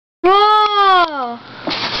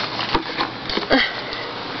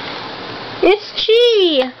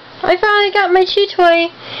I finally got my chew toy.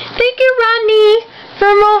 Thank you, Rodney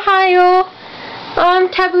from Ohio.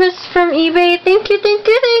 Tablets from eBay. Thank you, thank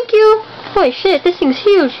you, thank you. Holy shit, this thing's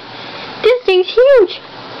huge. This thing's huge.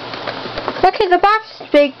 Okay, the box is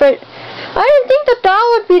big, but I didn't think the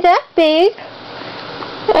doll would be that big.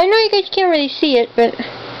 I know you guys can't really see it, but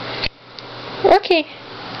okay.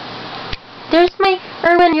 There's my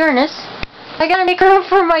Erwin Uranus. I gotta make room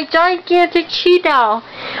for my gigantic Chi doll.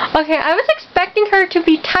 Okay, I was expecting her to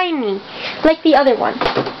be tiny, like the other one.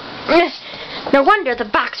 No wonder the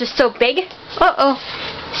box is so big. Uh-oh.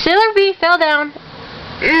 Sailor B fell down.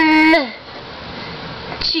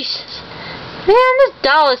 Jesus. Man, this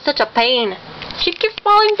doll is such a pain. She keeps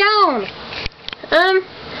falling down. Kind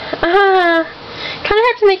of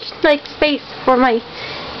have to make, like, space for my...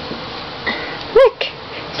 Look!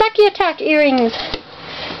 Saki Attack earrings.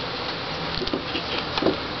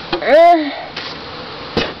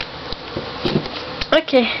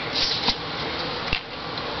 Okay.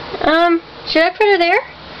 Should I put her there?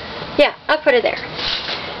 Yeah, I'll put her there.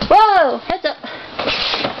 Whoa! Heads up.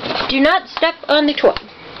 Do not step on the toy.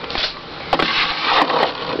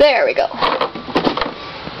 There we go.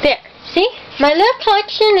 There. See? My little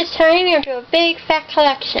collection is turning into a big fat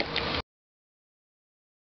collection.